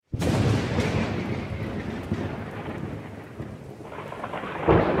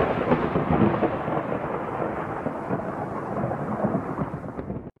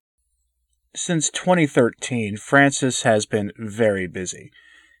Since 2013, Francis has been very busy.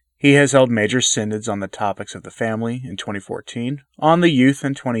 He has held major synods on the topics of the family in 2014, on the youth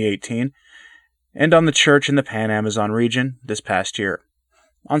in 2018, and on the church in the Pan-Amazon region this past year.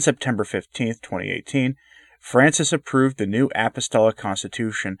 On September 15, 2018, Francis approved the new Apostolic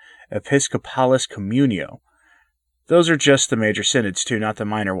Constitution, Episcopalis Communio. Those are just the major synods too, not the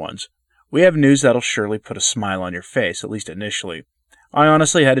minor ones. We have news that'll surely put a smile on your face, at least initially. I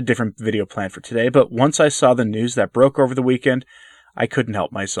honestly had a different video planned for today, but once I saw the news that broke over the weekend, I couldn't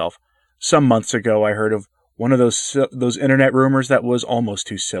help myself. Some months ago, I heard of one of those internet rumors that was almost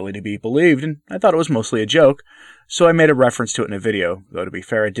too silly to be believed, and I thought it was mostly a joke, so I made a reference to it in a video, though to be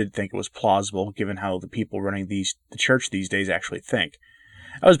fair, I did think it was plausible, given how the people running the church these days actually think.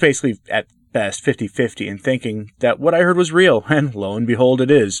 I was basically, at best, 50-50 in thinking that what I heard was real, and lo and behold, it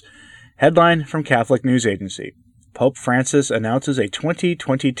is. Headline from Catholic News Agency: Pope Francis announces a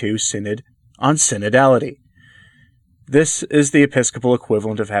 2022 synod on synodality. This is the Episcopal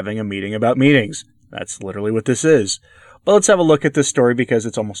equivalent of having a meeting about meetings. That's literally what this is. But let's have a look at this story because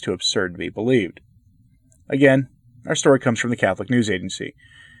it's almost too absurd to be believed. Again, our story comes from the Catholic News Agency.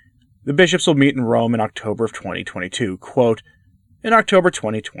 The bishops will meet in Rome in October of 2022. Quote, in October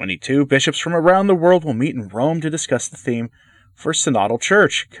 2022, bishops from around the world will meet in Rome to discuss the theme for synodal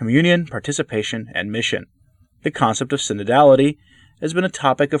church, communion, participation, and mission. The concept of synodality has been a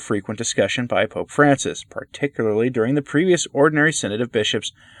topic of frequent discussion by Pope Francis, particularly during the previous Ordinary Synod of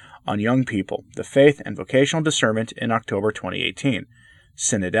Bishops on Young People, the Faith and Vocational Discernment in October 2018.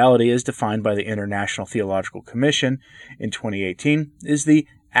 Synodality, as defined by the International Theological Commission in 2018, is the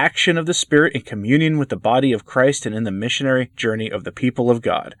action of the Spirit in communion with the body of Christ and in the missionary journey of the people of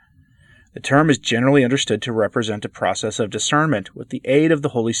God. The term is generally understood to represent a process of discernment with the aid of the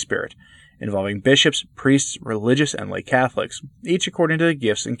Holy Spirit, involving bishops, priests, religious, and lay Catholics, each according to the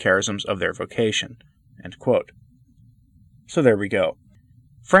gifts and charisms of their vocation. End quote. So there we go.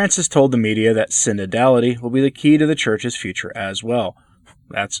 Francis told the media that synodality will be the key to the Church's future as well.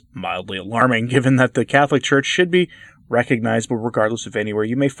 That's mildly alarming, given that the Catholic Church should be recognizable regardless of anywhere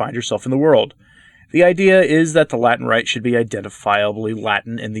you may find yourself in the world. The idea is that the Latin Rite should be identifiably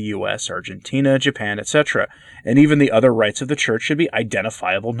Latin in the US, Argentina, Japan, etc., and even the other rites of the Church should be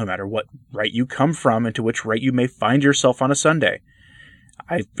identifiable no matter what rite you come from and to which rite you may find yourself on a Sunday.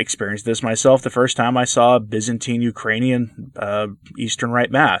 I experienced this myself the first time I saw a Byzantine Ukrainian Eastern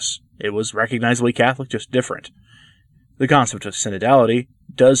Rite Mass. It was recognizably Catholic, just different. The concept of synodality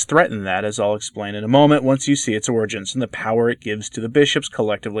does threaten that, as I'll explain in a moment once you see its origins and the power it gives to the bishops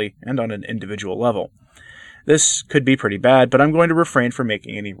collectively and on an individual level. This could be pretty bad, but I'm going to refrain from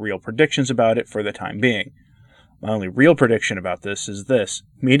making any real predictions about it for the time being. My only real prediction about this is this: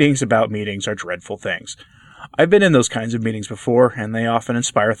 meetings about meetings are dreadful things. I've been in those kinds of meetings before, and they often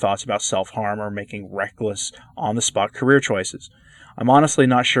inspire thoughts about self-harm or making reckless, on-the-spot career choices. I'm honestly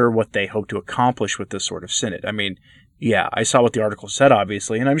not sure what they hope to accomplish with this sort of synod. I mean, yeah, I saw what the article said,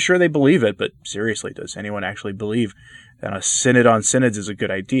 obviously, and I'm sure they believe it, but seriously, does anyone actually believe that a synod on synods is a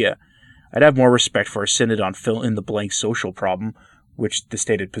good idea? I'd have more respect for a synod on fill-in-the-blank social problem, which the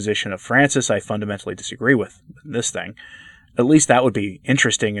stated position of Francis I fundamentally disagree with this thing. At least that would be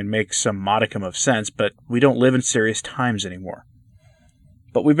interesting and make some modicum of sense, but we don't live in serious times anymore.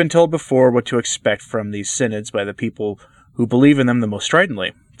 But we've been told before what to expect from these synods by the people who believe in them the most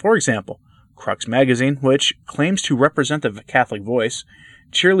stridently. For example, Crux magazine, which claims to represent the Catholic voice,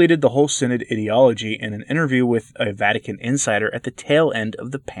 cheerleaded the whole synod ideology in an interview with a Vatican insider at the tail end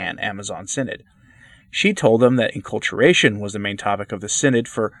of the Pan-Amazon Synod. She told them that enculturation was the main topic of the synod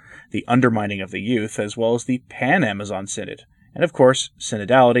for the undermining of the youth, as well as the Pan-Amazon Synod. And of course,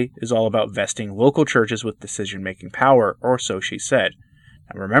 synodality is all about vesting local churches with decision-making power, or so she said.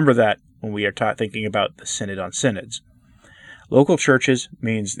 Now remember that when we are thinking about the synod on synods. Local churches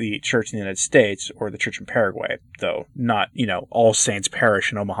means the church in the United States or the church in Paraguay, though not, All Saints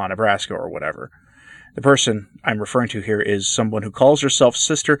Parish in Omaha, Nebraska or whatever. The person I'm referring to here is someone who calls herself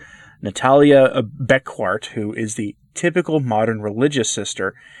Sister Natalia Beckwart, who is the typical modern religious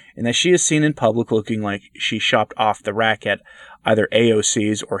sister, in that she is seen in public looking like she shopped off the rack at either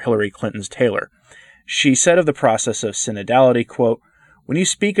AOC's or Hillary Clinton's tailor. She said of the process of synodality, quote, when you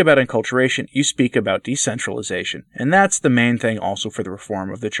speak about enculturation, you speak about decentralization, and that's the main thing also for the reform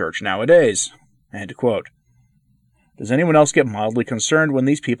of the church nowadays. End quote. Does anyone else get mildly concerned when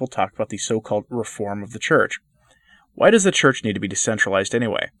these people talk about the so-called reform of the church? Why does the church need to be decentralized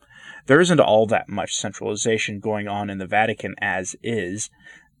anyway? There isn't all that much centralization going on in the Vatican as is.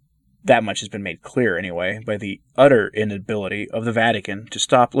 That much has been made clear, anyway, by the utter inability of the Vatican to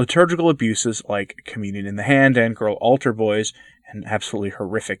stop liturgical abuses like communion in the hand and girl altar boys and absolutely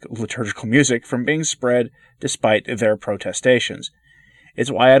horrific liturgical music from being spread despite their protestations.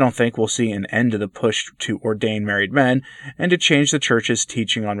 It's why I don't think we'll see an end to the push to ordain married men and to change the Church's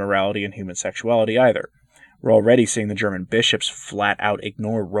teaching on morality and human sexuality either. We're already seeing the German bishops flat out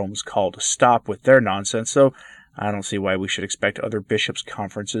ignore Rome's call to stop with their nonsense, so I don't see why we should expect other bishops'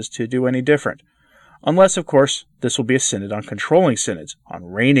 conferences to do any different. Unless, of course, this will be a synod on controlling synods, on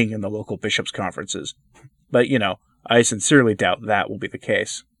reigning in the local bishops' conferences. But, I sincerely doubt that will be the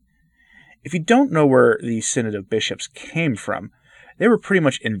case. If you don't know where the Synod of Bishops came from, they were pretty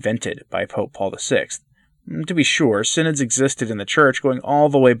much invented by Pope Paul VI. To be sure, synods existed in the Church going all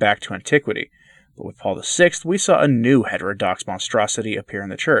the way back to antiquity, but with Paul VI, we saw a new heterodox monstrosity appear in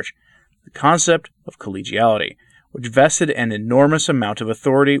the Church, the concept of collegiality, which vested an enormous amount of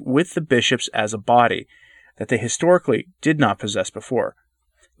authority with the bishops as a body that they historically did not possess before.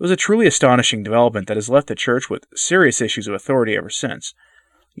 It was a truly astonishing development that has left the Church with serious issues of authority ever since.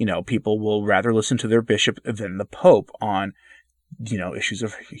 People will rather listen to their bishop than the Pope on, issues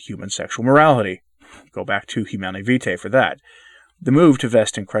of human sexual morality. Go back to Humanae Vitae for that. The move to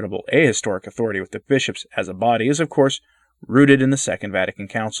vest incredible ahistoric authority with the bishops as a body is, of course, rooted in the Second Vatican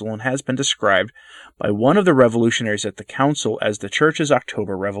Council and has been described by one of the revolutionaries at the Council as the Church's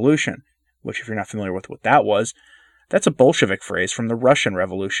October Revolution, which, if you're not familiar with what that was, that's a Bolshevik phrase from the Russian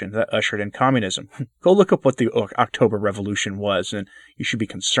Revolution that ushered in communism. Go look up what the October Revolution was, and you should be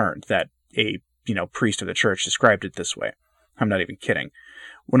concerned that a, priest of the Church described it this way. I'm not even kidding.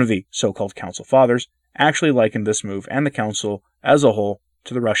 One of the so-called Council Fathers actually likened this move and the Council as a whole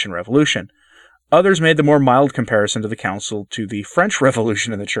to the Russian Revolution. Others made the more mild comparison to the Council to the French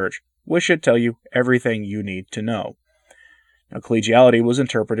Revolution in the Church, which should tell you everything you need to know. Now, collegiality was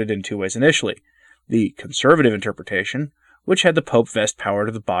interpreted in two ways initially. The conservative interpretation, which had the Pope vest power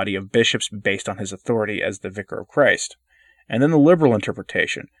to the body of bishops based on his authority as the Vicar of Christ, and then the liberal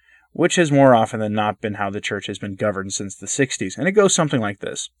interpretation, which has more often than not been how the Church has been governed since the 60s, and it goes something like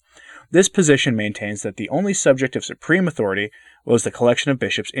this. This position maintains that the only subject of supreme authority was the collection of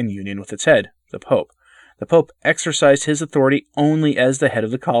bishops in union with its head, the Pope. The Pope exercised his authority only as the head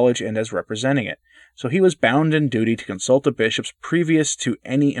of the college and as representing it, so he was bound in duty to consult the bishops previous to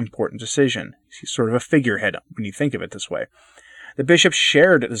any important decision. He's sort of a figurehead when you think of it this way. The bishops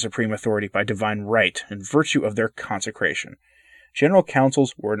shared the supreme authority by divine right in virtue of their consecration. General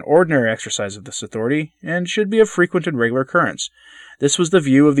councils were an ordinary exercise of this authority and should be of frequent and regular occurrence. This was the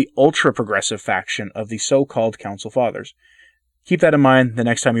view of the ultra-progressive faction of the so-called Council Fathers. Keep that in mind the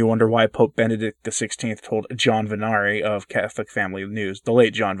next time you wonder why Pope Benedict XVI told John Venari of Catholic Family News, the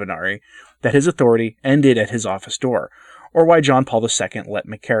late John Venari, that his authority ended at his office door, or why John Paul II let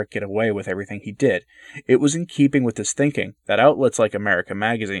McCarrick get away with everything he did. It was in keeping with this thinking that outlets like America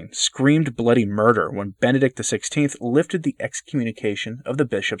Magazine screamed bloody murder when Benedict XVI lifted the excommunication of the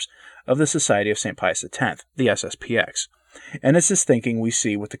bishops of the Society of St. Pius X, the SSPX. And it's this thinking we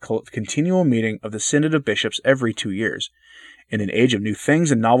see with the continual meeting of the Synod of Bishops every 2 years. In an age of new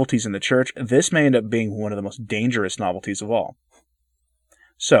things and novelties in the Church, this may end up being one of the most dangerous novelties of all.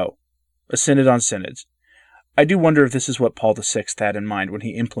 So, a Synod on Synods. I do wonder if this is what Paul VI had in mind when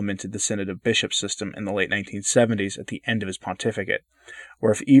he implemented the Synod of Bishops system in the late 1970s at the end of his pontificate,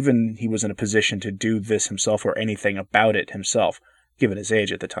 or if even he was in a position to do this himself or anything about it himself, given his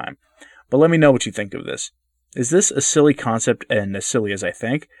age at the time. But let me know what you think of this. Is this a silly concept and as silly as I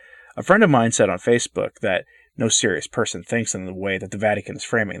think? A friend of mine said on Facebook that no serious person thinks in the way that the Vatican is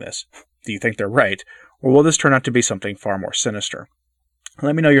framing this. Do you think they're right, or will this turn out to be something far more sinister?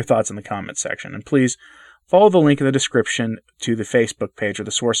 Let me know your thoughts in the comments section, and please follow the link in the description to the Facebook page or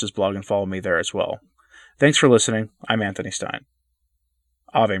the Sources blog and follow me there as well. Thanks for listening. I'm Anthony Stein.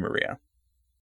 Ave Maria.